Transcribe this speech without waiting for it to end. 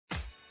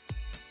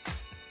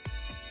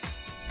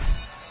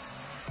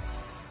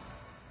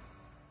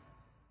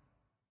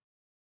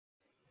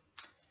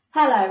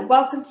Hello,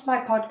 welcome to my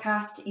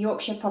podcast,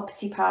 Yorkshire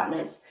Property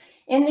Partners.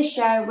 In this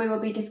show, we will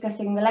be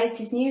discussing the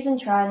latest news and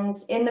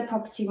trends in the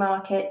property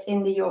market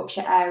in the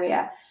Yorkshire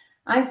area.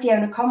 I'm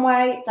Fiona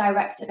Conway,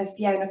 Director of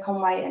Fiona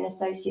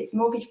Conway&Associates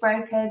Mortgage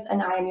Brokers,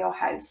 and I am your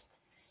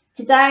host.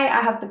 Today,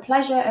 I have the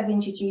pleasure of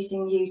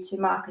introducing you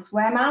to Marcus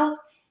Wearmouth.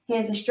 He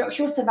is a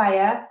structural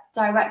surveyor,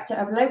 Director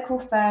of local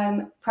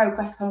firm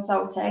Progress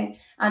Consulting,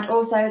 and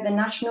also the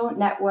National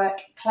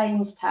Network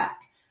Claims Tech.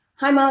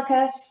 Hi,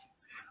 Marcus.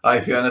 Hi,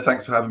 Fiona.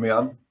 Thanks for having me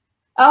on.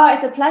 Oh,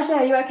 it's a pleasure.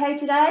 Are you okay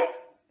today?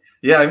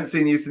 Yeah, I haven't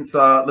seen you since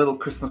our little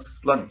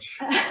Christmas lunch.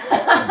 Oh,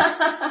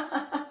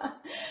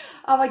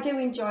 I do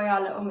enjoy our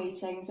little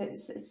meetings. It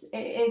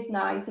is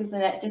nice,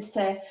 isn't it?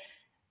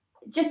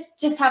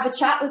 Just have a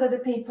chat with other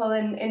people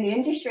in the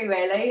industry,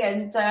 really,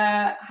 and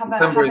have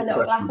a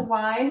little glass of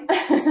wine.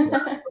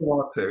 Yeah,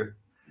 one or two.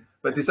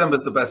 But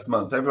December's the best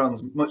month.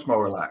 Everyone's much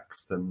more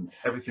relaxed, and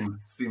everything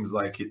seems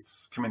like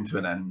it's coming to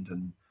an end.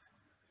 And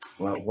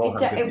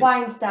it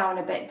winds down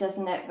a bit,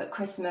 doesn't it? But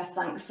Christmas,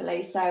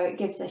 thankfully, so it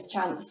gives us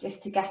chance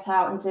just to get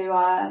out and do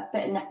a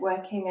bit of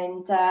networking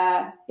and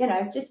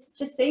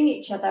just seeing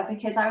each other,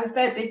 because I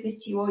refer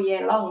business to you all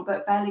year long,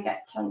 but barely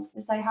get a chance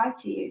to say hi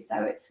to you.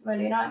 So it's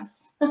really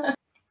nice.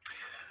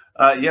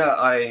 Yeah,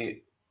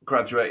 I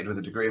graduated with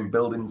a degree in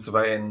building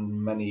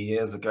surveying many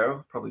years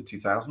ago, probably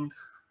 2000.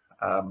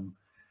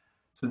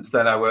 Since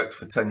then, I worked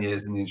for 10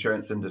 years in the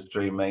insurance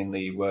industry,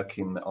 mainly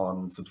working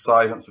on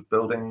subsidence of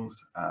buildings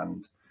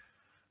and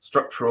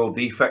structural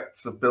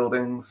defects of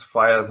buildings,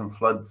 fires and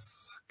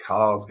floods,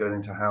 cars going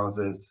into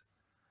houses.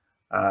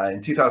 In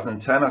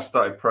 2010, I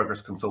started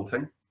Progress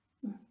Consulting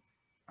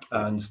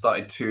and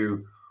started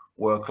to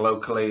work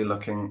locally,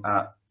 looking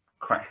at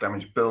crack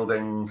damaged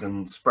buildings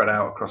and spread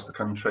out across the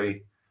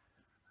country.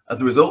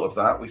 As a result of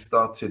that, we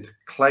started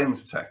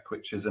Claims Tech,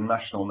 which is a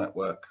national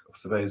network of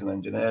surveyors and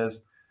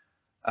engineers.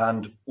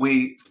 And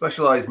we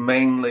specialize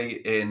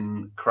mainly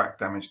in crack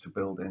damage to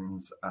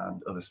buildings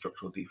and other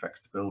structural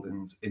defects to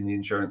buildings in the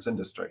insurance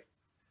industry.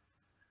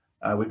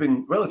 We've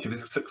been relatively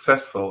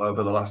successful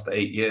over the last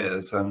 8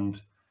 years,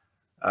 and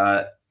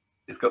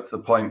it's got to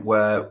the point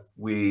where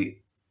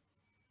we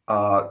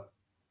are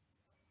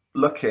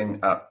looking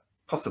at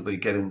possibly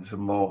getting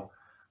some more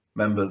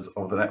members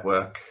of the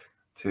network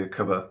to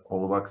cover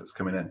all the work that's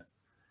coming in.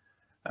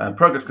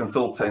 Progress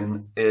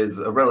Consulting is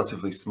a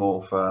relatively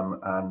small firm,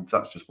 and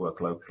that's just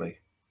work locally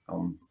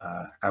on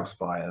house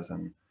buyers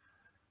and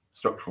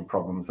structural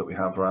problems that we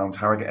have around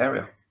Harrogate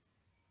area.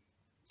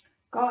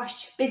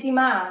 Gosh, busy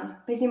man.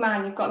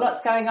 You've got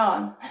lots going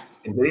on.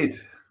 Indeed.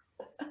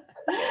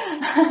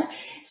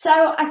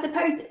 So I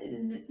suppose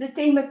the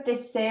theme of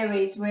this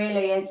series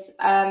really is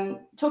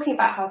talking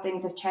about how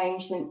things have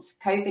changed since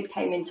COVID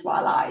came into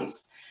our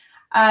lives.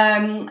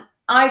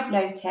 I've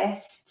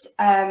noticed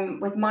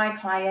with my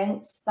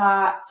clients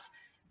that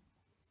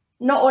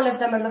not all of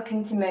them are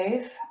looking to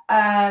move.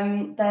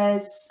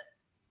 The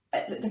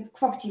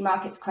property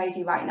market's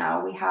crazy right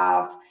now. We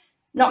have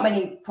not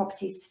many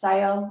properties for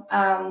sale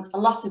and a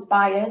lot of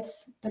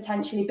buyers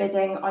potentially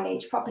bidding on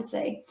each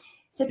property.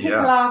 So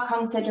people are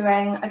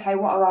considering, okay,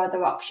 what are our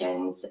other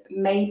options?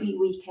 Maybe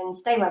we can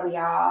stay where we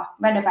are,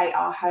 renovate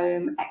our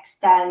home,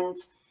 extend.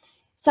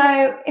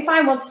 So if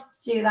I wanted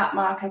to do that,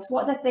 Marcus,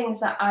 what are the things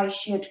that I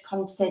should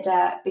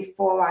consider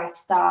before I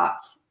start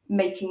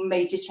making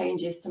major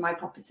changes to my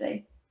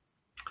property?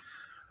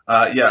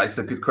 Yeah, it's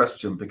a good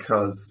question,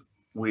 because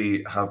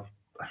I've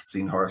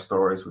seen horror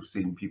stories. We've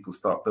seen people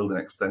start building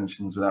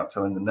extensions without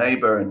telling the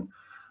neighbour and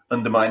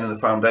undermining the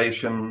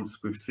foundations.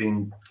 We've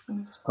seen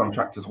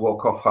contractors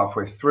walk off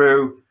halfway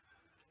through,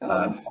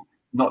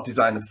 not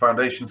design the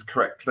foundations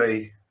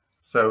correctly.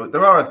 So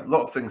there are a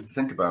lot of things to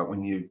think about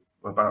when you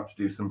about to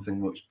do something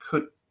which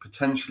could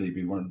potentially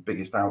be one of the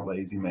biggest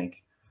outlays you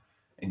make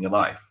in your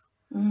life.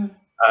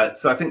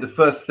 So I think the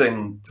first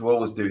thing to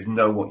always do is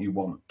know what you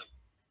want,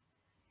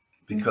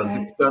 because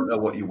if you don't know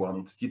what you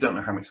want, you don't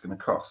know how much it's going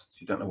to cost.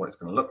 You don't know what it's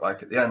going to look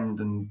like at the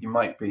end, and you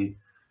might be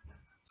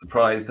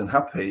surprised and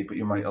happy, but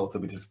you might also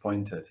be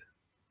disappointed.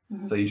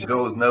 So you should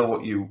always know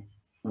what you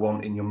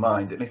want in your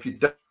mind, and if you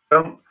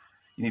don't,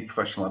 you need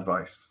professional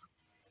advice.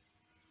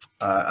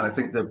 And I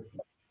think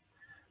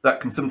that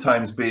can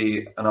sometimes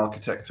be an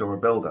architect or a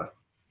builder.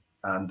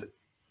 And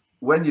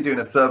when you're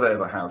doing a survey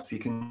of a house, you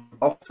can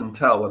often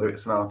tell whether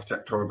it's an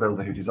architect or a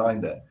builder who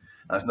designed it.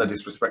 That's no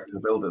disrespect to the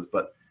builders,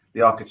 but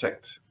the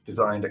architect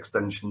designed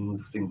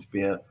extensions seem to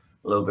be a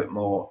little bit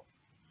more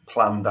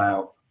planned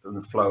out than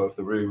the flow of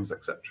the rooms,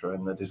 etc.,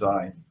 and the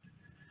design.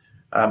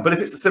 But if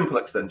it's a simple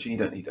extension, you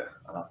don't need an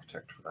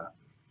architect for that.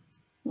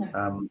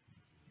 No.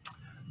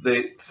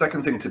 The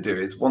second thing to do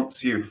is,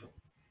 once you've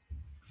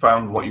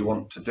found what you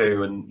want to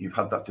do and you've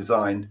had that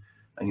designed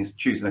and you're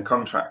choosing a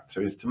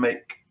contractor, is to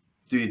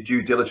do your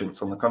due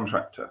diligence on the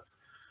contractor.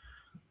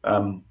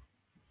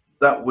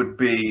 That would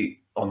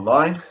be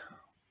online,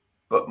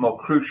 but more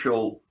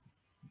crucial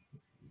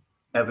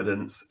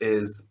evidence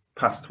is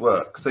past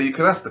work. So you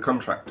can ask the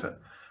contractor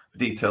for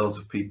details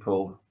of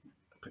people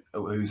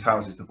whose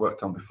houses they've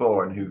worked on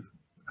before and who've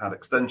had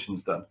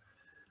extensions done.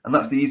 And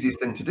that's the easiest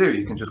thing to do.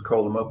 You can just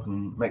call them up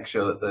and make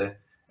sure that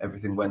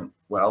everything went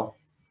well.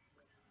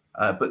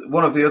 But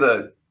one of the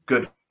other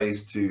good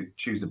ways to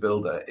choose a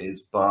builder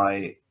is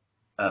by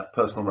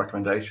personal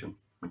recommendation,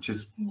 which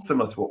is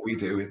similar to what we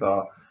do with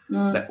our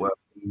network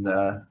in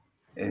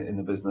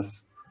the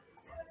business.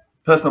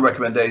 Personal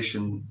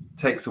recommendation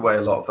takes away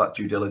a lot of that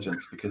due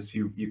diligence, because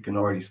you can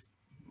already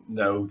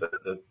know that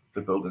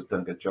the builder's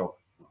done a good job.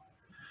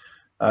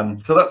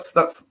 So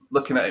that's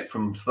looking at it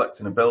from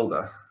selecting a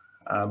builder.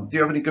 Do you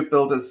have any good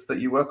builders that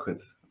you work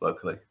with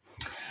locally?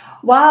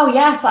 Wow,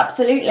 yes,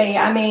 absolutely.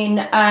 I mean,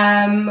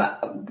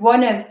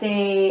 one of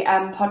the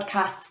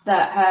podcasts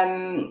that,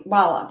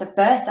 the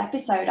first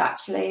episode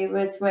actually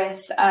was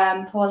with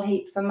Paul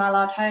Heap from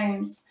Mallard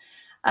Homes.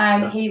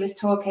 He was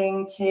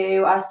talking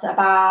to us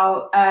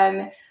about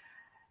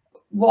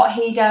what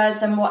he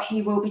does and what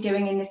he will be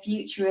doing in the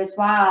future as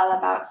well,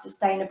 about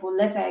sustainable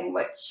living,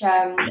 which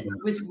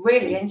was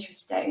really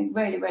interesting,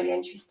 really, really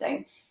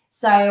interesting.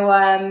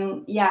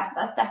 So yeah,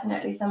 that's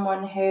definitely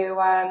someone who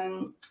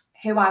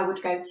I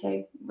would go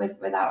to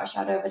without a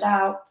shadow of a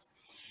doubt.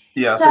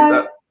 Yeah, so, I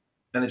think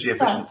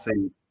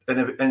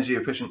that energy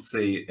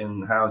efficiency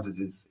in houses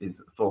is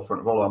at the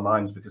forefront of all our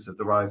minds because of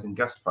the rise in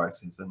gas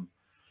prices. And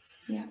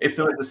if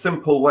there was a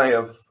simple way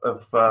of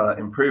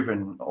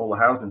improving all the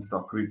housing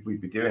stock,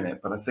 we'd be doing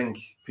it. But I think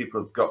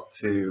people have got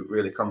to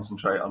really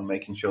concentrate on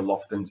making sure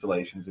loft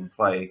insulation's in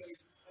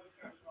place,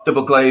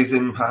 double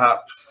glazing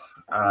perhaps,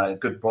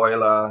 good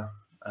boiler,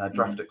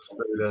 draft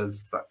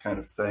excluders, that kind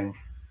of thing.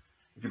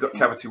 If you've got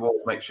cavity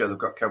walls, make sure they've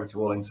got cavity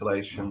wall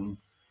insulation.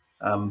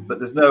 But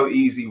there's no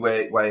easy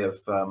way of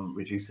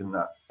reducing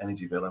that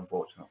energy bill,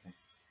 unfortunately.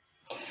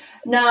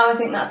 No, I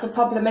think that's the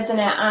problem, isn't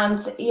it? And,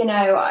 you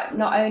know,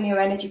 not only are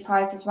energy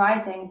prices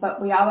rising, but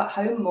we are at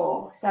home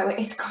more. So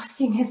it's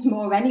costing us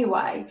more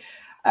anyway,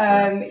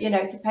 you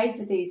know, to pay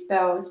for these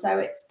bills. So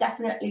it's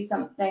definitely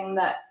something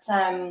that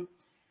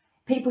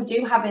people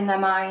do have in their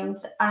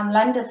minds, and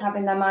lenders have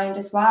in their mind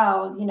as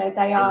well. You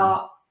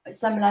know,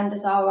 some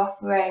lenders are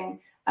offering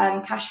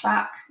cash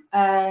back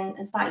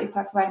and slightly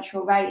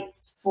preferential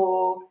rates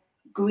for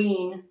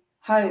green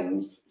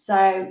homes,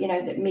 so you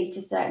know, that meet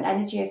a certain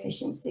energy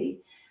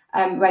efficiency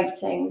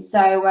rating.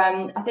 So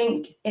I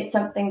think it's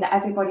something that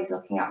everybody's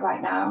looking at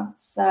right now.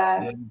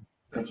 So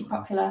pretty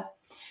popular.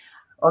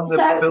 On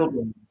the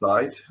building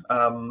side,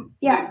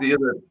 the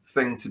other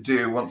thing to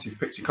do once you've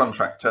picked your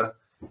contractor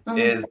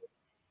is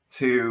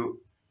to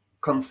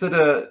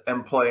consider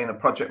employing a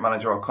project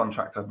manager or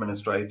contract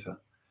administrator.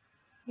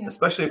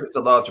 Especially if it's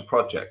a larger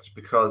project,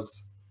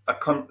 because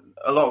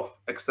a lot of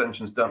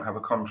extensions don't have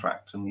a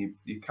contract, and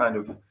you kind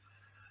of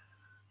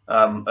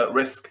at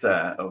risk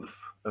there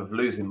of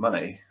losing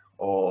money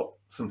or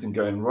something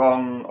going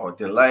wrong or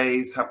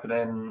delays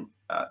happening.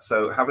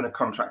 So having a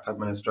contract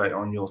administrator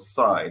on your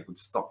side would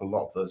stop a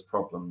lot of those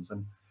problems.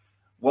 And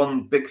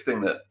one big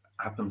thing that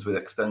happens with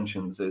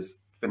extensions is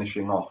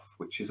finishing off,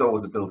 which is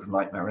always a builder's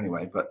nightmare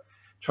anyway, but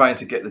trying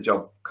to get the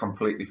job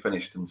completely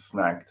finished and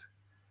snagged.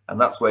 And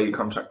that's where your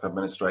contract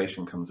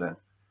administration comes in,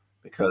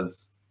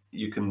 because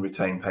you can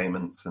retain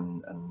payments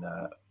and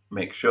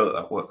make sure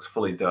that work's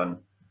fully done,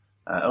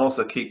 and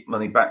also keep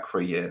money back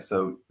for a year,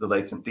 so the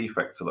latent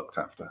defects are looked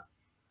after.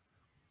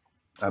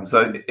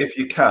 So if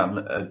you can,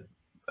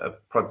 a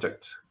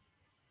project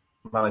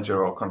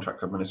manager or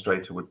contract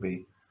administrator would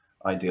be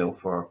ideal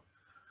for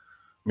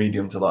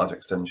medium to large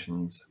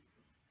extensions.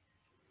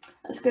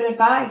 That's good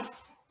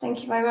advice.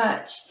 Thank you very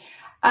much.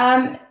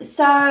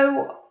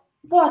 So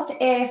what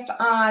if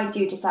I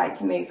do decide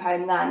to move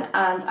home then,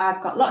 and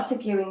I've got lots of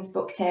viewings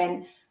booked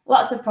in,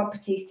 lots of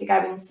properties to go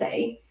and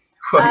see?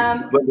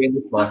 Won't be in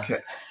this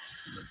market.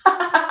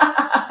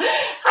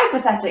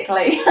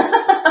 Hypothetically.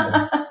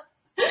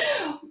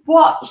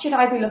 What should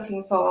I be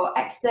looking for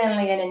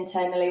externally and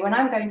internally when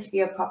I'm going to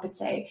view a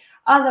property?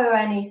 Are there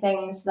any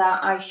things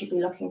that I should be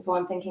looking for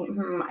and thinking,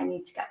 I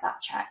need to get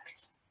that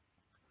checked?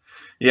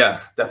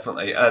 Yeah,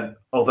 definitely.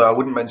 Although I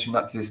wouldn't mention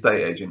that to the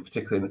estate agent,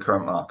 particularly in the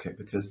current market,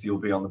 because you'll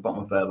be on the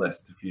bottom of their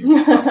list if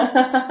you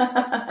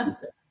start.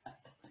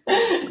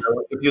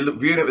 So if you're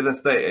viewing it with an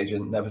estate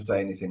agent, never say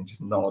anything,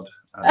 just nod.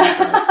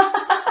 And,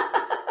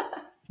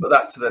 put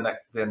that to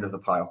the end of the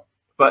pile.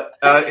 But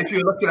if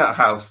you're looking at a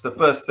house, the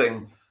first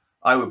thing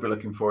I would be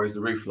looking for is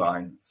the roof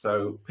line.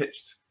 So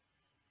pitched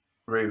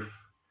roof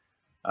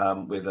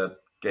with a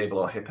gable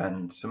or hip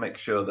end, to make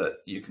sure that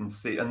you can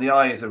see. And the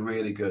eye is a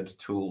really good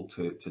tool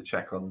to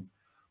check on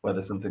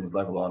whether something's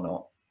level or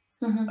not.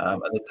 And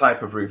the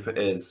type of roof it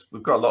is.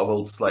 We've got a lot of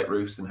old slate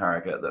roofs in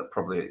Harrogate that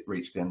probably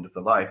reached the end of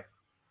the life.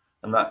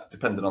 And that,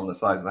 depending on the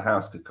size of the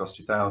house, could cost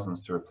you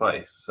thousands to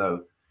replace.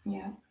 So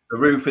the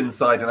roof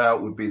inside and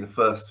out would be the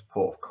first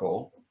port of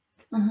call.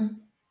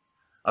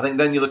 I think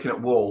then you're looking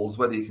at walls,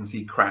 whether you can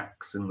see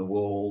cracks in the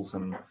walls,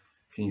 and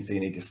can you see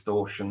any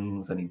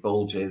distortions, any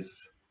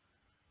bulges.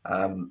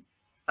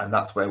 And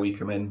that's where we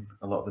come in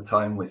a lot of the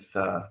time with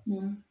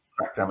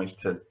crack damage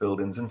to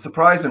buildings. And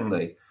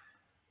surprisingly,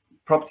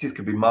 properties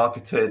can be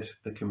marketed,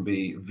 they can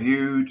be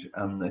viewed,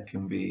 and they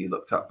can be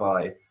looked at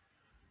by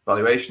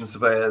valuation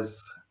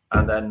surveyors.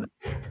 And then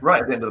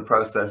right at the end of the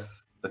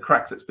process, the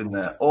crack that's been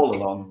there all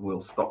along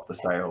will stop the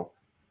sale,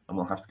 and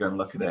we'll have to go and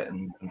look at it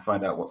and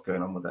find out what's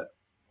going on with it.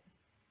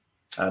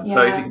 So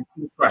if you can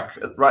see the crack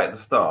right at the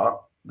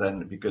start, then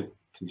it'd be good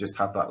to just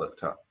have that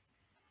looked at.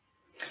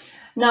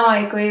 No, I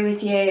agree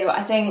with you.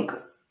 I think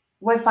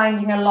we're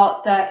finding a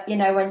lot that, you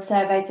know, when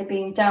surveys are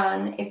being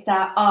done, if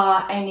there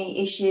are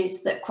any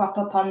issues that crop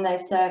up on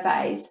those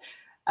surveys,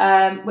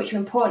 which are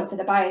important for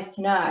the buyers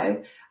to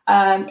know,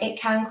 it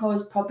can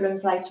cause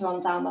problems later on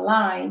down the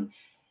line.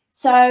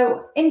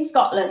 So in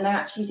Scotland, they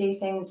actually do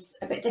things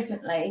a bit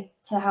differently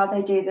to how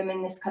they do them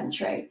in this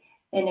country,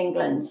 in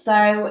England.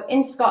 So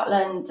in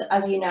Scotland,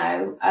 as you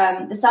know,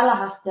 the seller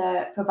has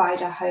to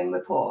provide a home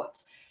report.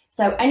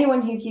 So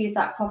anyone who views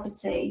that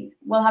property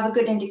will have a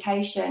good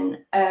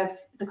indication of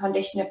the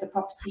condition of the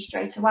property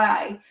straight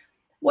away.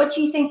 What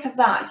do you think of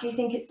that? Do you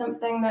think it's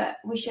something that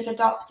we should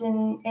adopt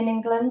in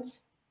England?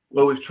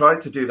 Well, we've tried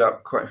to do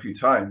that quite a few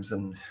times,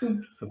 and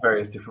for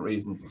various different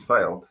reasons it's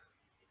failed.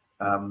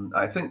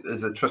 I think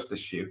there's a trust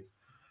issue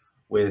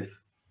with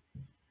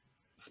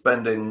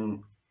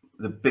spending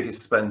the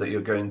biggest spend that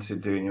you're going to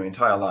do in your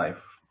entire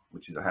life,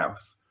 which is a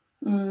house,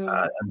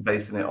 and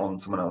basing it on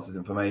someone else's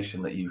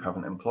information that you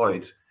haven't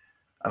employed.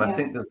 And I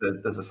think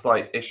there's a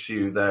slight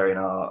issue there in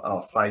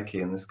our psyche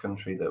in this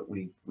country that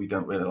we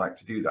don't really like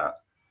to do that.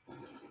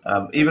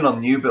 Even on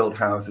new build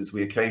houses,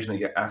 we occasionally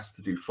get asked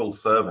to do full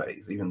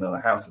surveys, even though the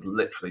house has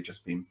literally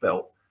just been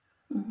built.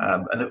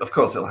 And of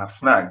course, it'll have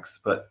snags,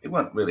 but it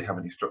won't really have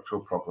any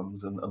structural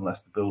problems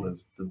unless the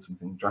builder's done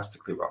something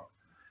drastically wrong.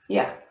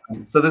 Yeah.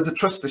 So there's a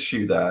trust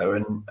issue there.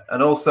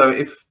 And also,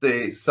 if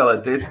the seller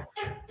did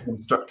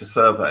construct a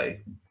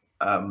survey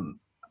and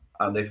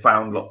they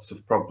found lots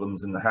of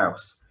problems in the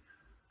house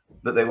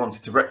that they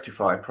wanted to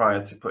rectify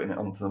prior to putting it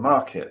onto the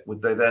market,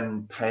 would they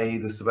then pay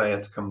the surveyor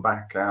to come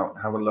back out,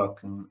 have a look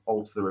and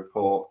alter the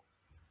report?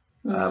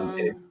 If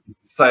the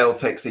sale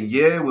takes a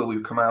year, will we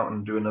come out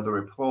and do another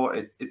report?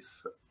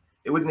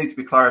 It would need to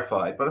be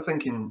clarified, but I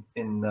think in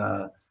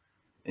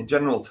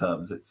general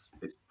terms, it's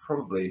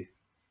probably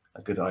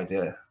a good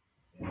idea.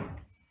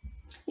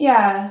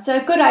 Yeah, so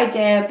a good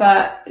idea,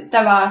 but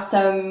there are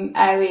some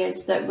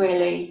areas that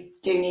really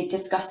do need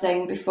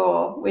discussing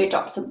before we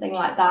adopt something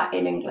like that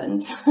in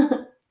England.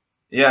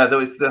 Yeah, there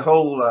was the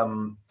whole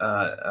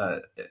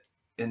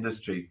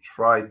industry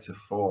tried to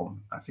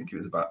form, I think it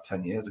was about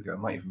 10 years ago, it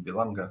might even be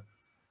longer,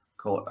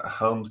 called a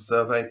home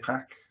survey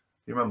pack. Do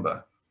you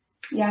remember?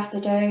 Yes, I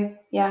do.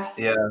 Yes.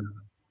 Yeah,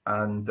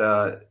 and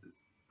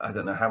I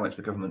don't know how much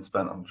the government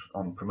spent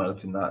on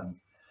promoting that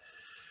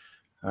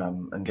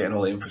and getting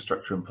all the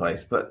infrastructure in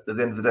place, but at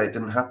the end of the day, it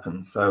didn't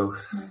happen. So,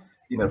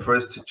 you know, for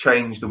us to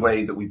change the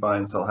way that we buy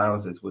and sell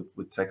houses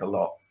would take a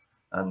lot,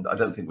 and I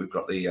don't think we've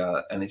got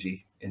the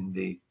energy in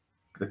the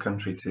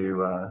country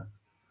to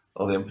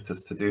or the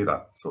impetus to do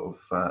that sort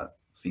of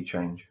sea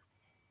change.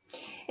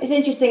 It's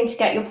interesting to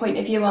get your point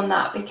of view on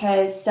that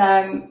because,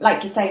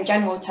 like you say, in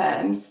general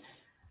terms,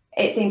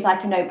 it seems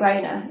like a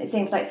no-brainer. It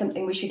seems like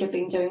something we should have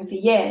been doing for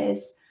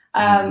years.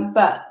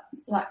 But,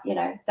 like, you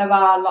know, there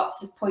are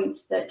lots of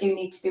points that do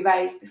need to be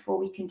raised before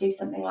we can do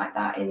something like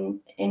that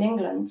in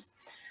England.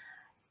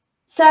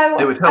 So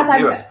it would help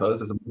you, I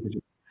suppose, as a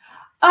mortgage.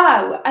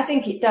 Oh, I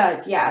think it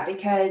does, yeah,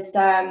 because,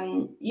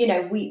 you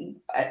know, we,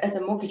 as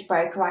a mortgage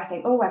broker, I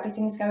think, oh,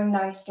 everything's going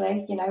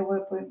nicely. You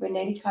know, we're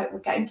nearly like, we're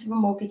getting to a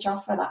mortgage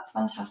offer. That's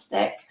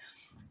fantastic.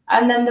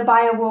 And then the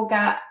buyer will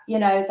get, you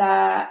know,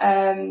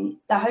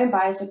 their home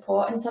buyer's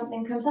report and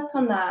something comes up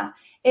on there.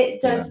 It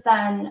does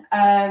then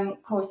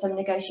cause some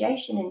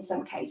negotiation in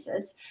some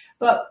cases.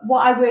 But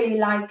what I really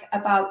like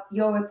about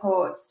your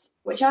reports,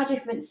 which are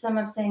different to some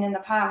I've seen in the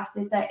past,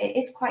 is that it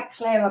is quite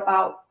clear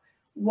about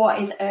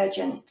what is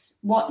urgent,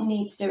 what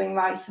needs doing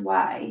right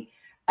away,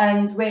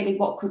 and really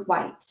what could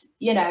wait.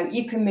 You know,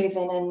 you can move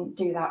in and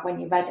do that when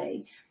you're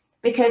ready,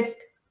 because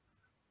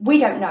we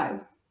don't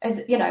know.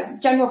 As you know,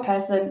 general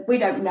person, we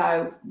don't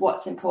know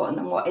what's important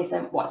and what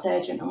isn't, what's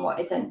urgent and what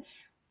isn't.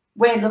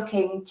 We're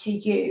looking to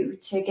you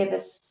to give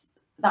us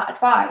that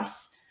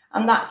advice.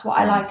 And that's what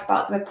I like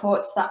about the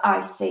reports that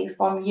I see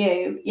from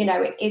you. You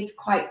know, it is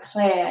quite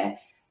clear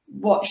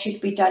what should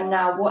be done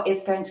now, what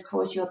is going to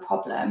cause you a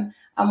problem,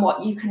 and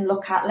what you can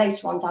look at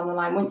later on down the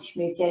line once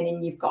you've moved in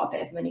and you've got a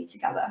bit of money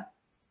together.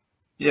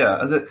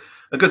 Yeah,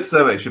 a good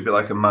survey should be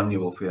like a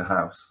manual for your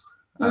house,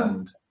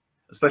 and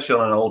especially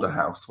on an older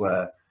house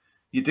where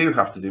you do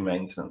have to do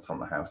maintenance on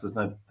the house.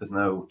 There's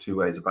no two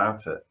ways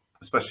about it,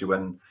 especially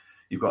when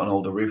you've got an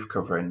older roof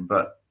covering.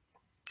 But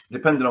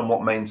depending on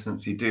what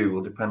maintenance you do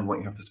will depend what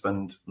you have to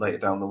spend later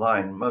down the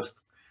line. Most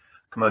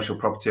commercial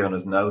property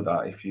owners know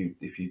that if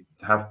you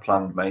have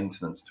planned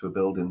maintenance to a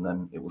building,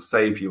 then it will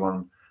save you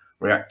on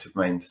reactive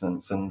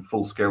maintenance and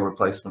full-scale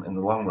replacement in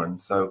the long run.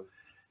 So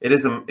it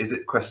is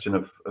a question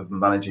of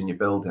managing your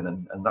building,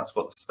 and that's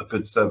what a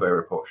good survey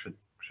report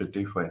should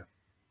do for you.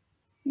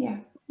 Yeah,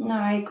 no,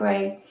 I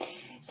agree.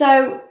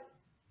 So,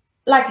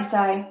 like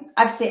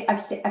I say,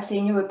 I've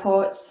seen your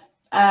reports.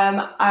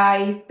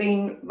 I've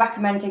been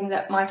recommending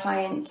that my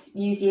clients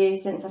use you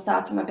since I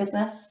started my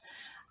business.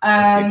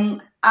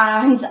 And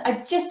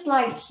I'd just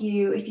like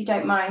you, if you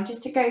don't mind,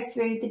 just to go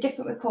through the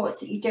different reports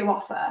that you do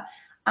offer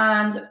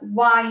and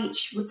why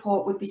each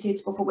report would be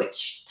suitable for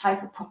which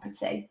type of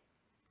property.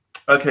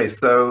 Okay,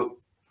 so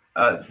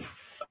on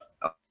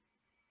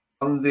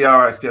the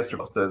RICS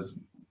reports, there's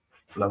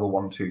level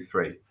 1, 2,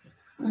 3.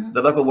 Mm-hmm.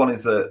 The level 1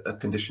 is a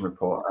condition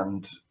report,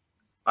 and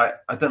I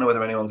don't know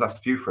whether anyone's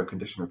asked you for a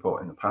condition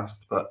report in the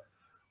past, but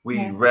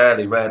we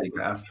rarely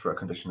get asked for a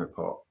condition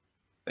report.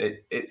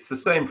 It's the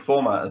same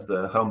format as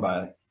the home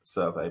buyer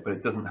survey, but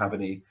it doesn't have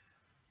any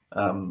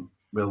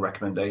real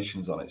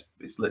recommendations on it.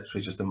 It's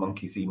literally just a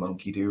monkey see,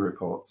 monkey do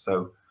report.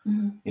 So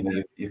you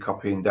know, you're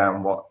copying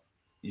down what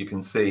you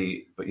can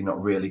see, but you're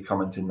not really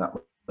commenting that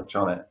much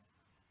on it.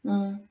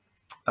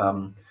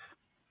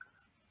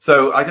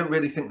 So I don't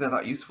really think they're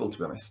that useful, to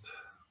be honest.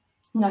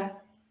 No.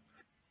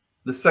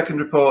 The second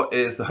report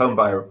is the home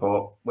buyer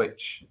report,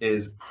 which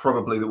is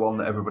probably the one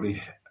that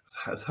everybody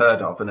has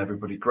heard of, and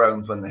everybody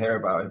groans when they hear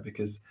about it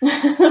because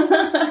well,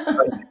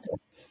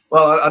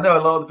 I know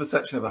a lot of the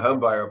perception of a home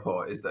buyer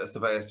report is that a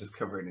surveyor's just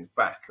covering his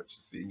back, which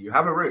is you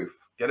have a roof,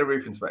 get a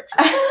roof inspection.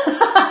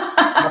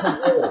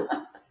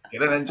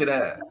 Get an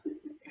engineer.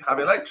 You have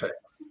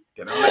electrics,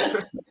 get an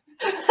electrician.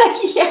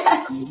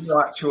 Yes. And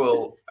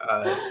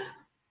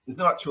there's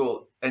no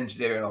actual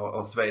engineering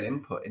or surveying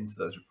input into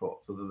those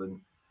reports other than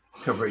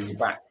covering your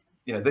back.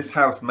 You know, this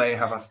house may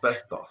have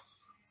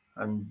asbestos,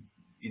 and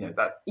you know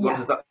that. What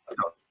does that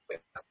tell you?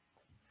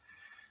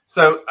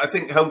 So I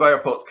think home buyer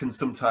reports can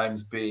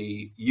sometimes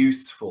be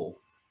useful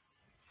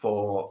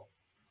for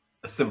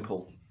a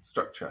simple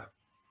structure.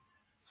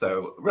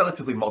 So a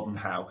relatively modern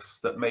house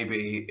that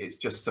maybe it's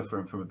just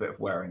suffering from a bit of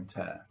wear and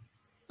tear.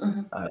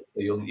 So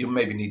you'll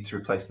maybe need to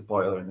replace the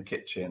boiler in the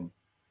kitchen,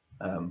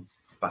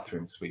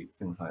 bathroom suite,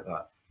 things like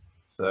that.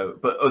 So,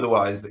 but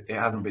otherwise it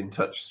hasn't been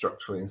touched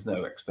structurally. There's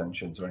no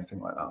extensions or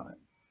anything like that on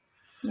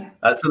it.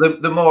 So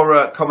the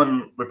more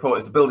common report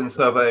is the building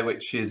survey,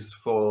 which is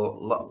for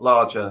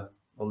larger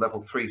or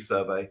level 3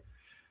 survey.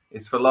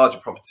 It's for larger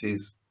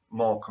properties,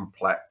 more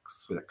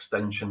complex, with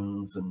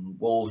extensions and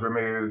walls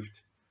removed,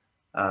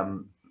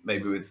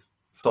 maybe with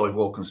solid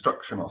wall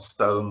construction or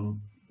stone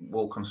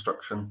wall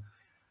construction.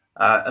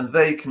 And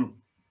they can,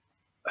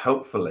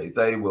 hopefully,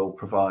 they will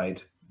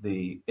provide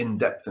the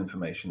in-depth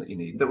information that you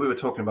need that we were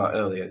talking about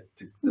earlier.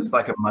 It's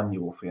like a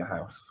manual for your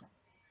house.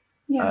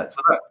 So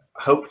that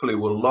hopefully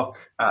will look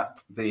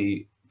at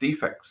the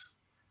defects,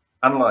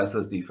 analyze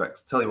those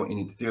defects, tell you what you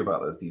need to do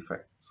about those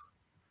defects.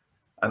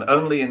 And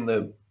only in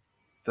the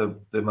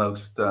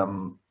most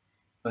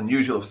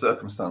unusual of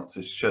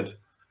circumstances should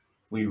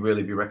we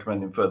really be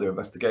recommending further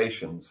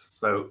investigations.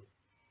 So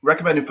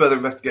recommending further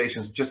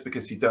investigations just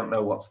because you don't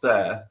know what's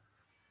there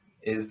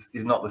is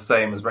not the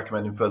same as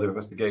recommending further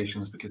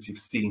investigations because you've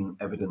seen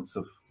evidence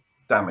of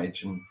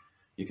damage and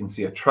you can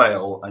see a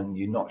trail and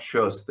you're not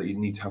sure that you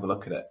need to have a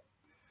look at it.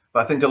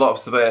 But I think a lot of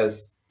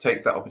surveyors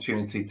take that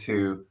opportunity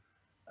to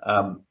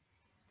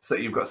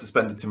say you've got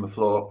suspended timber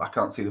floor, I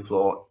can't see the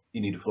floor, you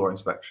need a floor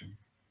inspection.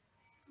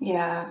 We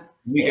get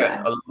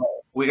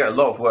a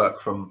lot of work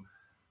from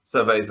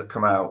surveys that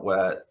come out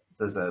where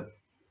there's a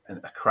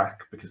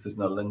crack because there's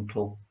no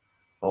lintel,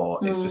 or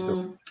it's just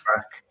a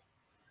crack.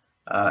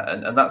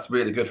 And that's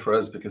really good for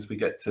us because we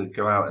get to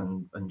go out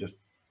and just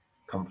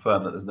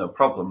confirm that there's no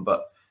problem,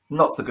 but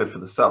not so good for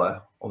the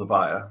seller or the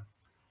buyer,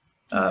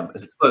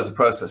 as it slows the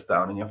process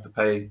down and you have to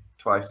pay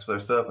twice for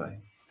a survey.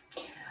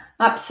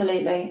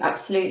 Absolutely.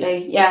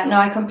 Yeah, no,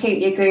 I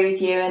completely agree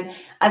with you. And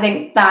I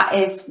think that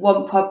is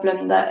one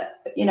problem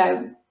that, you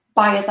know,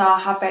 buyers are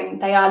having.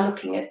 They are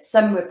looking at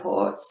some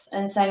reports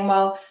and saying,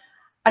 well,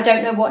 I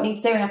don't know what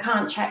needs doing. I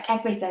can't check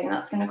everything.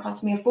 That's going to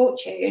cost me a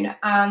fortune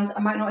and I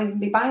might not even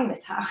be buying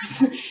this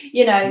house,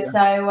 you know.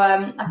 So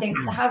I think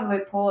to have a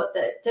report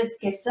that does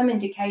give some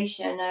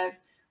indication of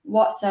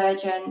what's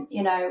urgent,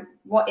 you know,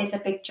 what is a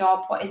big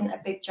job, what isn't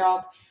a big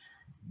job,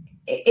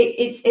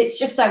 it's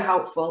just so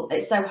helpful.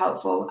 It's so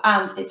helpful,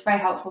 and it's very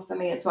helpful for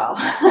me as well.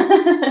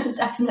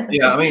 Definitely.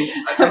 Yeah, I mean,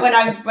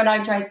 when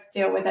I'm trying to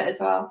deal with it as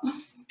well.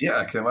 Yeah,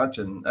 I can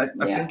imagine. I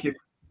think if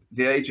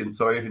the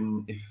agents or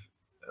even if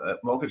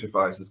mortgage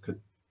advisors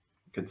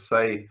could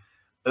say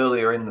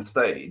earlier in the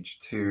stage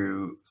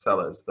to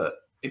sellers that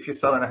if you're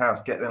selling a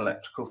house, get an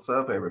electrical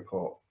survey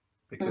report,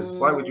 because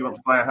why would you want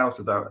to buy a house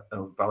without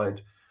a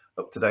valid,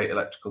 up-to-date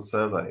electrical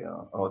survey?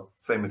 Or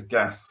same with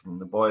gas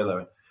and the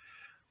boiler.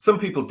 Some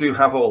people do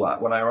have all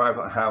that. When I arrive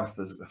at a house,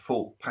 there's a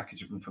full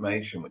package of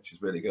information, which is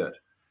really good.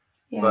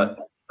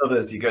 But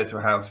others, you go to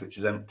a house which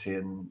is empty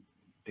and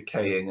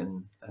decaying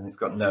and it's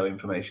got no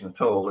information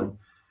at all. And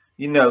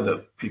you know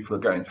that people are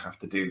going to have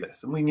to do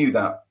this. And we knew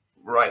that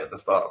right at the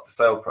start of the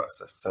sale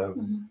process. So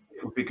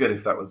it would be good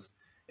if that was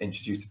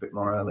introduced a bit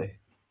more early.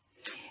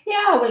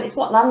 Yeah, well, it's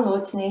what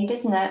landlords need,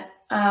 isn't it?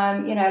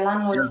 You know,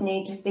 landlords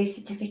need these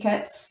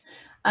certificates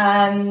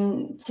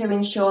to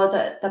ensure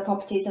that the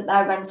properties that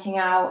they're renting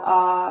out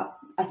are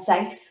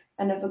safe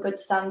and of a good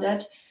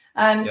standard.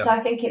 So I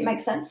think it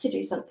makes sense to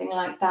do something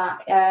like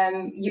that.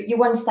 You're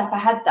one step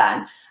ahead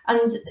then.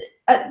 And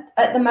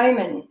at the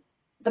moment,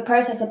 the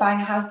process of buying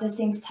a house does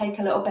seem to take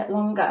a little bit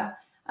longer.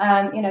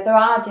 You know, there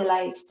are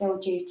delays still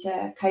due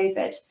to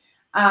COVID.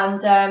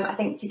 And I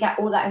think to get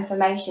all that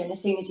information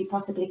as soon as you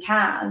possibly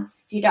can,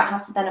 so you don't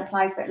have to then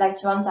apply for it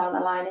later on down the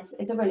line,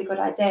 is a really good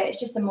idea. It's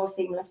just a more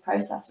seamless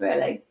process,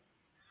 really.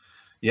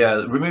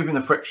 Yeah, removing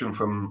the friction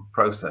from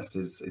process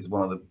is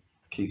one of the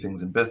key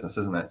things in business,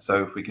 isn't it?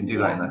 So if we can do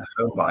that in the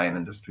home buying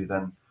industry,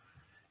 then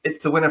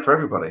it's a winner for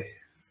everybody.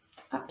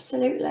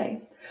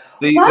 Absolutely.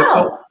 The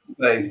fourth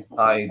way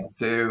I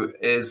do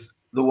is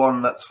the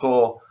one that's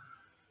for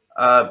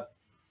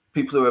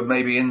people who are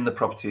maybe in the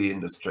property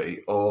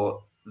industry,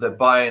 or they're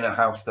buying a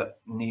house that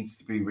needs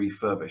to be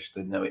refurbished.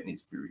 They know it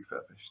needs to be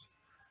refurbished.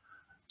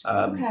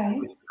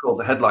 Which is called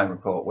the headline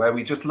report, where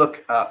we just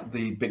look at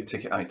the big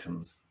ticket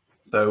items.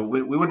 So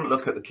we wouldn't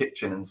look at the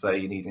kitchen and say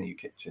you need a new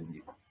kitchen.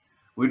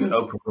 We wouldn't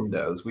open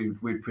windows.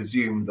 We'd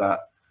presume that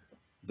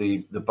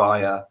the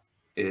buyer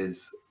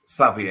is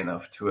savvy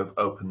enough to have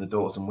opened the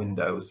doors and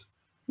windows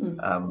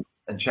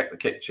and check the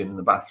kitchen and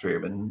the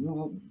bathroom,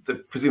 and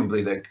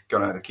presumably they're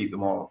going to either keep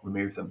them or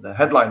remove them. The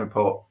headline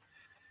report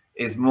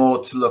is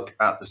more to look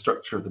at the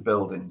structure of the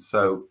building.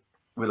 So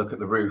we look at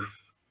the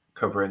roof,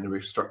 covering the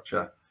roof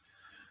structure,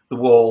 the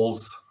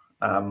walls,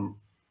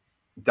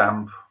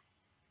 damp.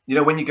 You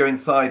know, when you go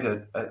inside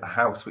a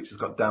house which has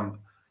got damp,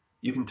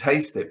 you can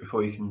taste it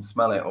before you can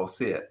smell it or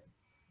see it.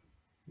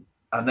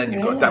 And then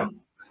you've got damp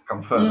to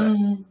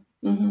confirm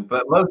it.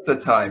 But most of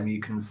the time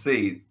you can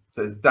see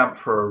there's damp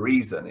for a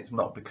reason. It's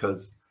not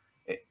because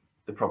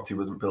the property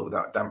wasn't built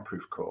without a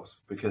damp-proof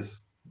course,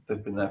 because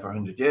they've been there for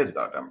 100 years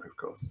without a damp-proof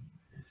course.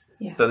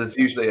 Yeah. So there's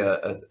usually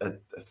a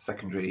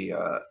secondary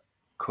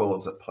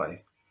cause at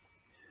play.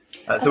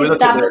 So we look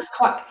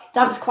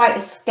damp's quite a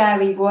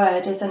scary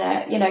word, isn't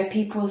it? You know,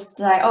 people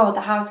say, "Oh,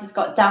 the house has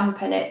got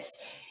damp," and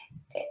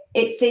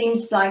it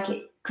seems like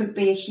it could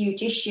be a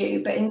huge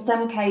issue, but in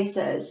some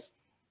cases,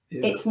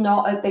 it's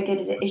not as big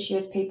an issue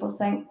as people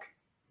think.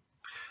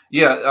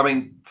 Yeah, I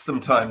mean,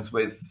 sometimes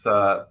with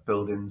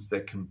buildings,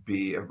 there can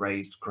be a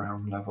raised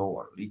ground level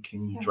or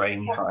leaking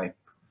drain pipe,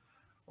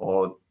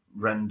 or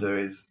render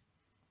is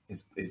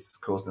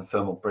causing a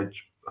thermal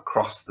bridge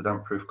across the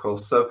damp-proof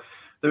course. So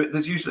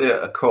there's usually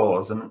a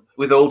cause, and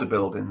with older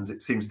buildings, it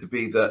seems to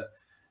be that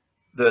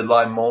the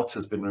lime mortar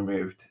has been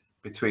removed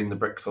between the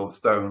bricks or the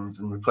stones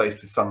and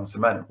replaced with sand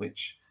cement,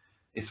 which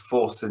is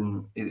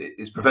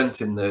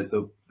preventing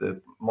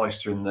the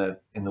moisture in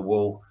the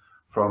wall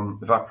from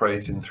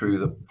evaporating through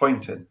the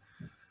pointing,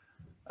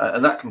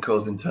 and that can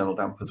cause internal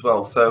damp as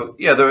well. So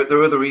yeah, there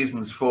are other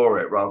reasons for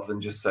it, rather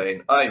than just saying,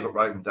 you've got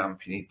rising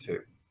damp, you need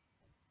to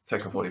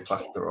take off all your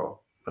plaster or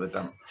put a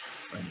damp.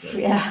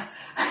 Yeah.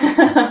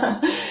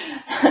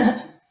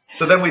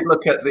 So then we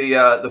look at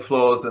the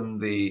floors and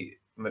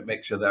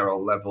make sure they're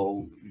all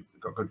level. You've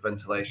got good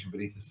ventilation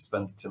beneath the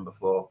suspended timber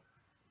floor,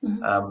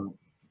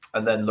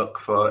 and then look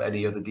for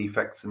any other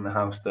defects in the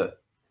house that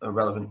are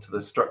relevant to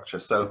the structure.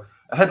 So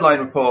a headline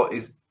report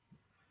is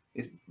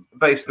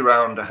based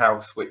around a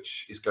house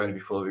which is going to be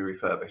fully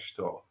refurbished,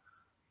 or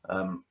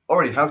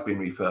already has been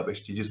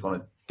refurbished. You just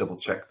want to double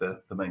check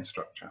the main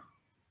structure.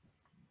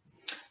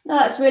 No,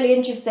 that's really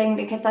interesting,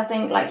 because I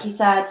think, like you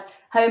said,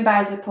 home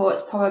buyers report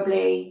is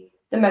probably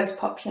the most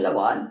popular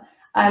one.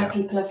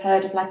 People have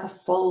heard of like a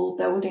full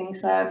building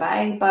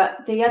survey,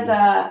 but the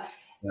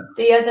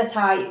other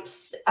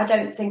types I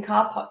don't think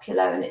are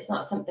popular, and it's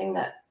not something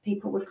that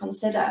people would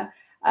consider.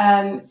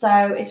 So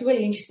it's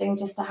really interesting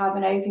just to have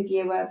an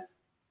overview of,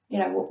 you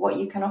know, what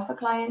you can offer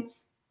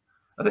clients.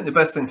 I think the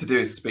best thing to do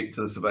is speak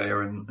to the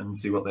surveyor and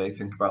see what they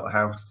think about the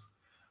house.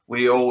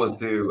 We always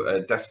do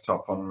a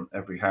desktop on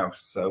every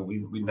house, so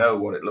we know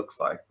what it looks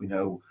like. We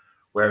know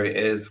where it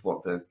is,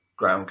 what the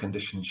ground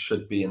conditions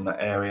should be in that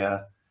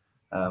area,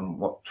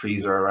 what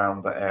trees are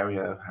around that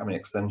area, how many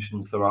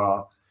extensions there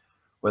are,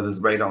 whether there's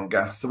radon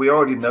gas. So we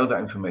already know that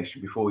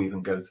information before we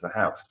even go to the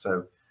house.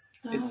 So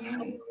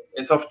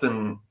it's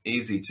often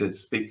easy to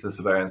speak to the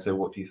surveyor and say,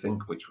 what do you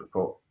think? Which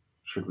report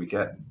should we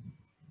get?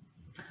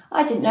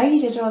 I didn't know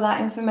you did all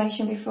that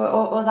information before,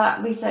 or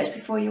that research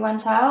before you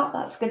went out.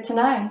 That's good to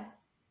know.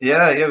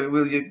 Yeah.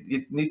 Well,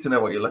 you need to know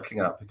what you're looking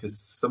at, because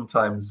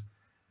sometimes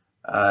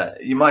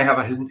you might have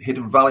a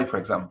hidden valley, for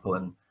example,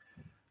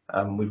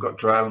 and we've got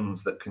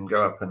drones that can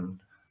go up and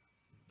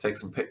take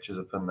some pictures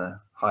up on the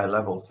high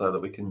level so that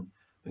we can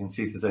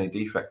see if there's any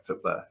defects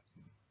up there.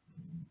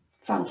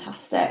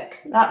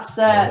 Fantastic. That's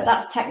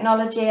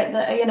technology at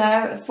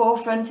the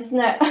forefront, isn't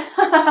it?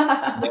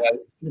 Yeah,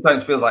 it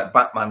sometimes feels like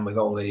Batman with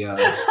all the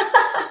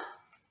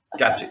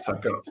gadgets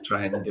I've got to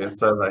try and do a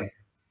survey.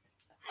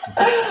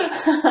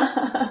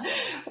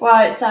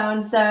 Well, it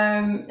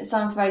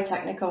sounds very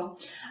technical.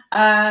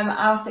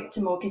 I'll stick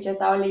to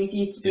mortgages. I'll leave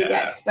you to be the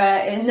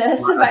expert in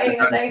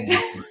surveying, I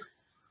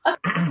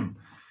think.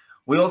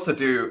 We also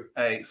do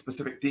a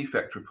specific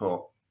defect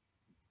report,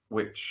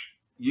 which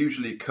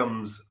usually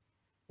comes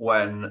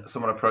when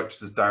someone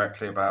approaches us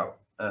directly about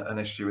an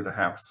issue with a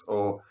house,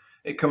 or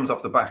it comes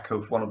off the back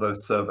of one of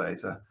those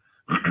surveys, a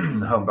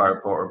home buyer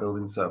report or a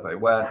building survey,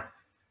 where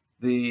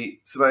the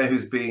surveyor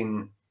who's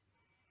been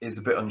is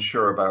a bit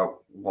unsure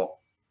about what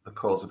the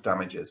cause of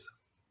damage is.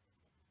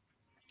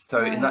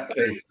 So in that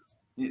case,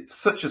 it's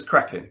such as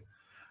cracking.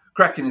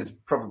 Cracking is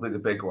probably the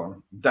big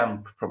one.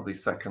 Damp probably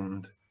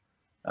second.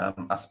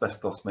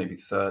 Asbestos maybe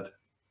third.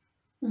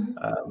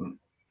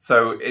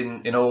 So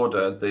in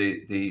order,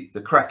 the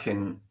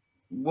cracking,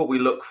 what we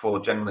look for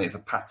generally is a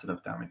pattern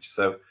of damage.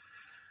 So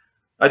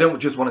I don't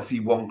just want to see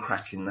one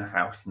crack in the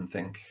house and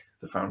think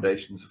the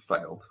foundations have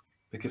failed,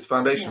 because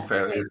foundation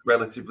failure is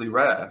relatively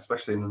rare,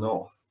 especially in the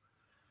north.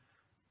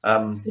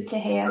 It's good to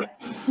hear.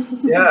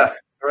 Yeah,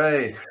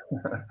 hooray.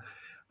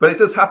 But it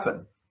does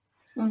happen.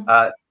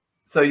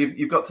 So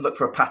you've got to look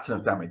for a pattern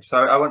of damage. So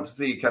I want to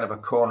see kind of a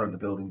corner of the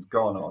building's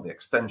gone, or the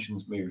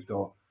extension's moved,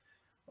 or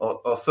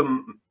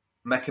some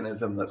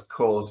mechanism that's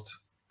caused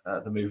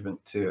the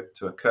movement to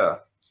occur.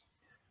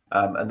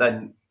 And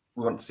then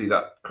we want to see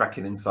that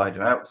cracking inside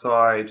and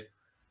outside,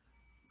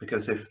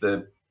 because if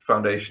the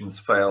foundation's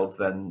failed,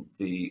 then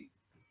the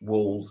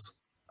walls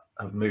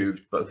have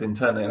moved both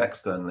internally and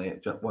externally.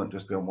 It won't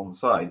just be on one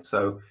side.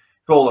 So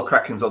if all the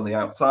cracking's on the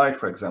outside,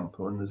 for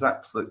example, and there's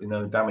absolutely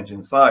no damage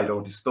inside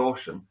or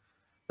distortion,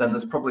 then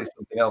there's probably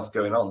something else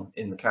going on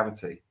in the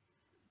cavity.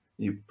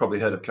 You've probably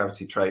heard of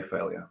cavity tray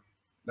failure,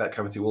 that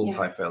cavity wall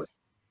tie failure.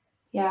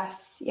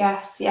 Yes.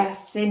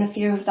 Seen a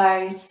few of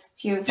those.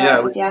 Have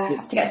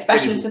to get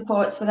specialist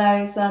reports for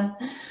those then.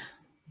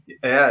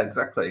 Yeah,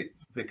 exactly,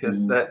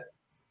 because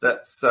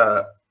that's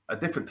a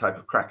different type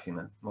of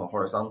cracking, more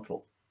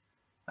horizontal.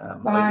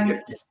 Right. You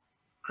get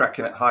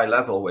cracking at high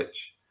level,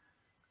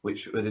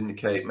 which would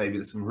indicate maybe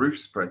that some roof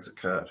spreads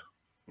occurred.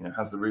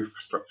 Has the roof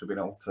structure been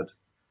altered,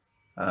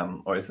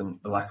 or is there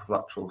a lack of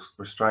lateral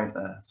restraint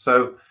there?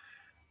 So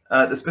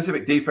the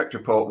specific defect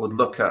report would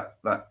look at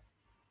that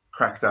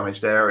crack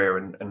damaged area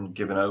and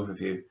give an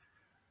overview.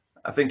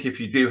 I think if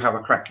you do have a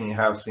crack in your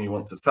house and you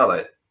want to sell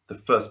it, the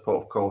first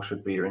port of call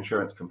should be your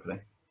insurance company,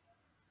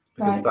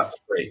 because that's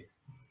free.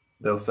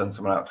 They'll send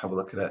someone out to have a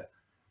look at it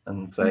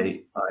and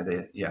say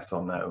either yes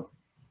or no.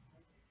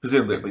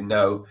 Presumably it'll be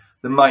no.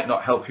 They might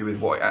not help you with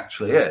what it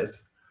actually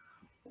is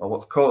or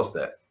what's caused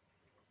it,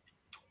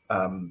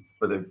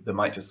 but they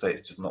might just say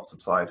it's just not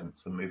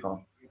subsidence and move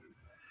on.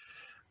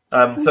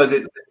 So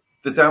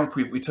the damp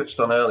we touched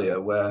on earlier,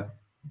 where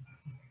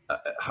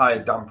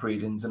higher damp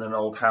readings in an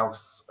old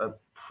house are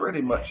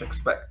pretty much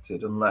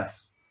expected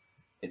unless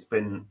it's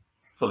been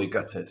fully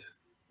gutted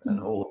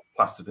and all the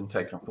plaster's been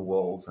taken off the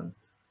walls and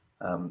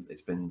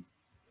it's been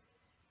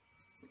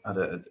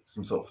had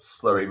some sort of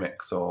slurry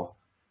mix or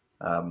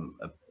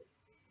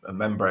a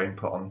membrane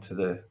put onto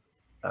the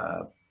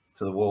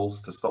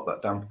walls to stop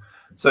that damp.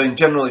 So in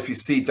general, if you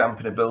see damp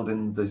in a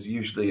building, there's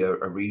usually a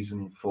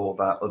reason for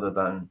that other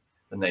than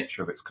the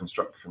nature of its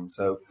construction.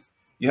 So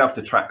you have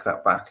to track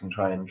that back and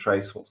try and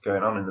trace what's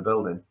going on in the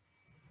building.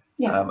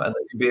 And there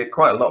can be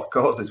quite a lot of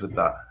causes with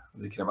that,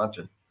 as you can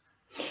imagine.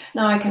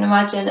 No, I can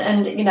imagine.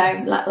 And,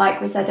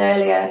 like we said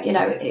earlier,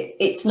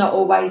 it's not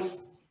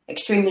always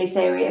extremely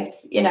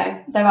serious.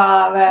 There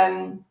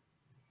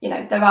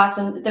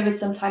is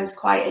sometimes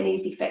quite an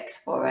easy fix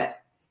for it.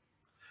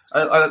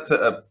 I looked at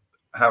a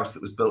house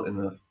that was built in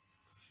the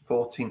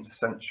 14th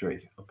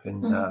century up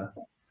in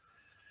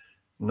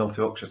North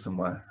Yorkshire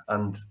somewhere,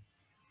 and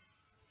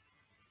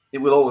it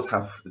will always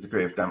have a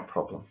degree of damp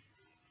problem.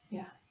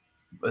 Yeah.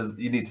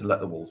 You need to let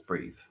the walls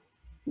breathe.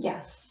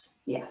 Yes.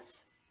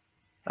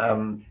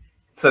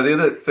 So the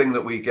other thing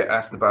that we get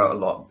asked about a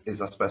lot is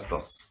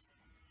asbestos.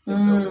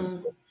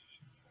 Again,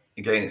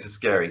 it's a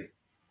scary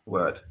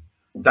word.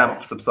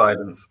 Damp,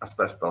 subsidence,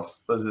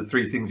 asbestos. Those are the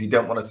three things you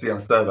don't want to see on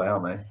a survey,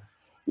 aren't they?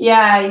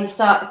 Yeah, you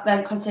start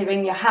then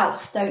considering your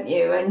health, don't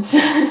you? And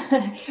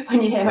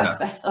when you hear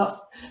asbestos.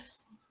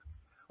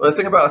 Well, the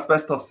thing about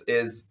asbestos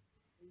is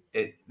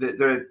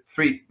there are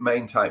three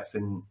main types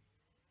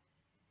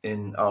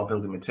in our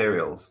building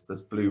materials.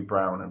 There's blue,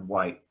 brown, and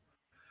white,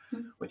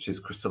 which is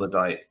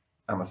chrysolidite,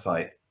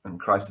 amosite, and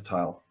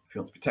chrysotile, if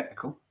you want to be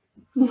technical.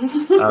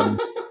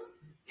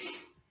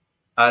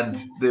 And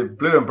the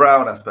blue and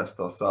brown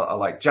asbestos are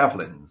like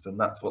javelins, and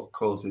that's what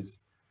causes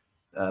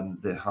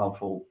the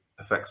harmful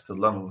effects to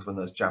lungs when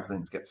those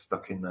javelins get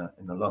stuck in the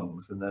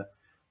lungs. And the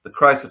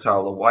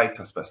chrysotile, the white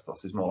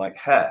asbestos, is more like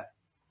hair,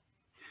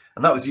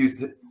 and that was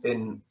used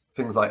in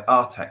things like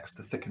Artex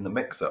to thicken the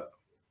mix-up.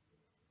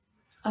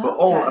 But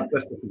all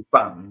asbestos is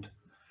banned.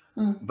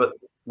 But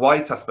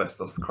white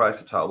asbestos, the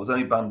chrysotile, was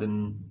only banned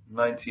in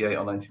 98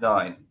 or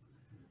 99.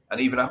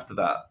 And even after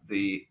that,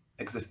 the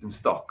existing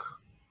stock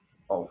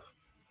of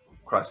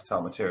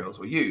chrysotile materials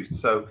were used.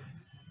 So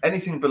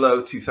anything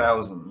below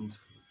 2000,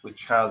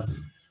 which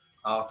has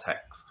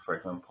Artex, for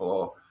example,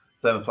 or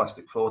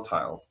thermoplastic floor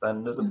tiles,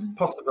 then there's a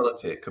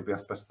possibility it could be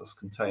asbestos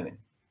containing.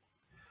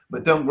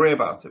 But don't worry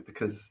about it,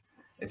 because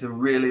it's a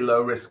really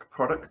low risk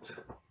product.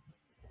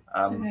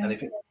 And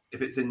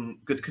if it's in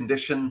good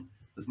condition,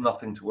 there's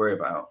nothing to worry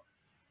about.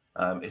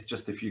 It's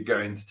just if you're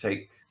going to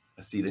take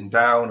a ceiling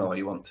down, or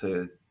you want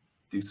to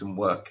do some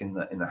work in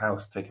the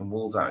house, taking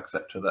walls out,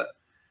 etc., that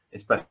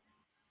it's better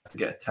to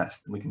get a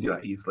test, and we can do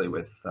that easily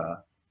with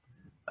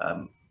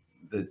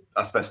the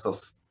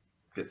asbestos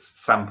gets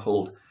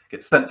sampled,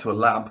 gets sent to a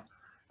lab,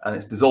 and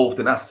it's dissolved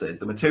in acid.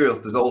 The material's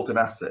dissolved in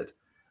acid,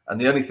 and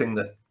the only thing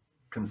that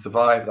can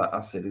survive that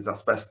acid is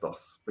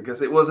asbestos,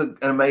 because it was an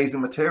amazing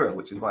material,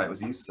 which is why it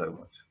was used so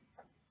much.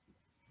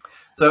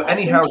 So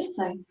any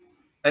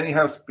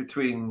house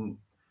between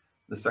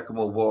the Second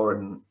World War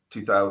and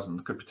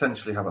 2000 could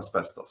potentially have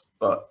asbestos,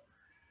 but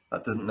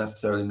that doesn't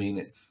necessarily mean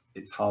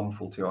it's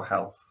harmful to your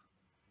health.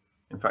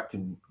 In fact,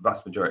 in the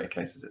vast majority of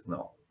cases, it's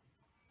not.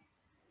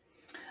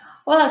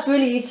 Well, that's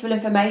really useful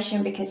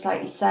information, because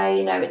like you say,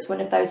 you know, it's one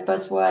of those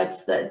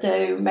buzzwords that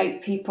do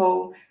make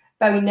people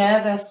very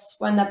nervous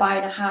when they're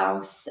buying a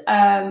house,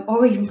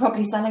 or even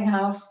probably selling a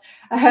house.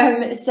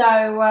 It's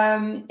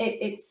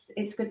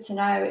good to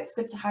know. It's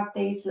good to have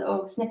these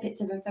little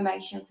snippets of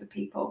information for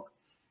people.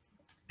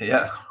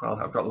 Yeah, well,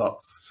 I've got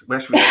lots.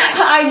 Where should we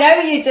I know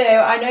you do.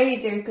 I know you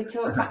do. We could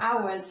talk for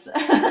hours.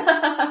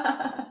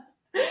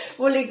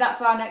 We'll leave that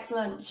for our next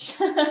lunch.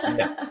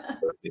 Yeah.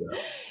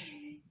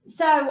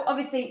 So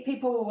obviously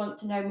people will want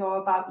to know more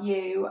about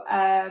you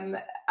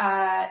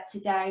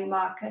today,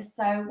 Marcus.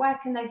 So where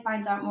can they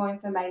find out more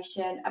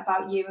information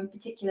about you, and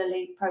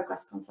particularly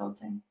Progress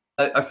Consulting?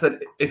 I said,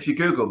 if you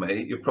Google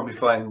me, you'll probably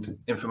find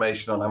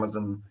information on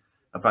Amazon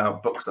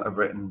about books that I've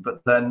written,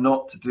 but they're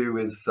not to do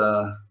with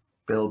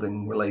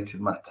building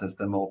related matters.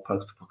 They're more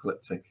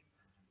post-apocalyptic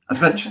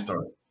adventure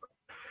stories.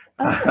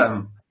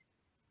 Okay.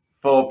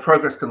 For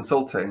Progress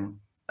Consulting,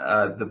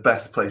 the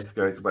best place to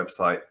go is the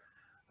website.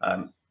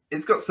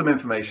 It's got some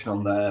information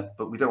on there,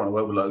 but we don't want to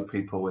overload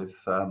people with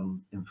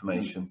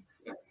information.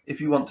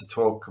 If you want to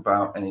talk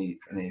about any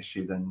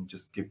issue, then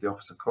just give the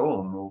office a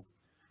call, and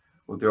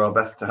we'll do our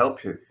best to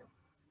help you.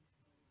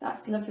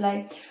 That's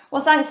lovely.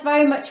 Well, thanks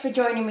very much for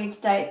joining me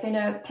today. It's been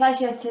a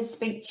pleasure to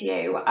speak to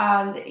you,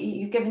 and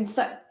you've given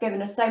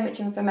us so much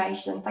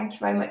information. Thank you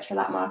very much for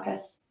that,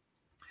 Marcus.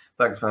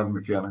 Thanks for having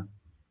me, Fiona.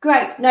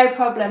 Great, no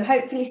problem.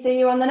 Hopefully see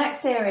you on the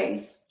next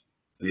series.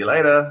 See you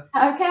later.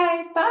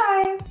 Okay,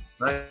 bye.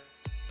 Bye.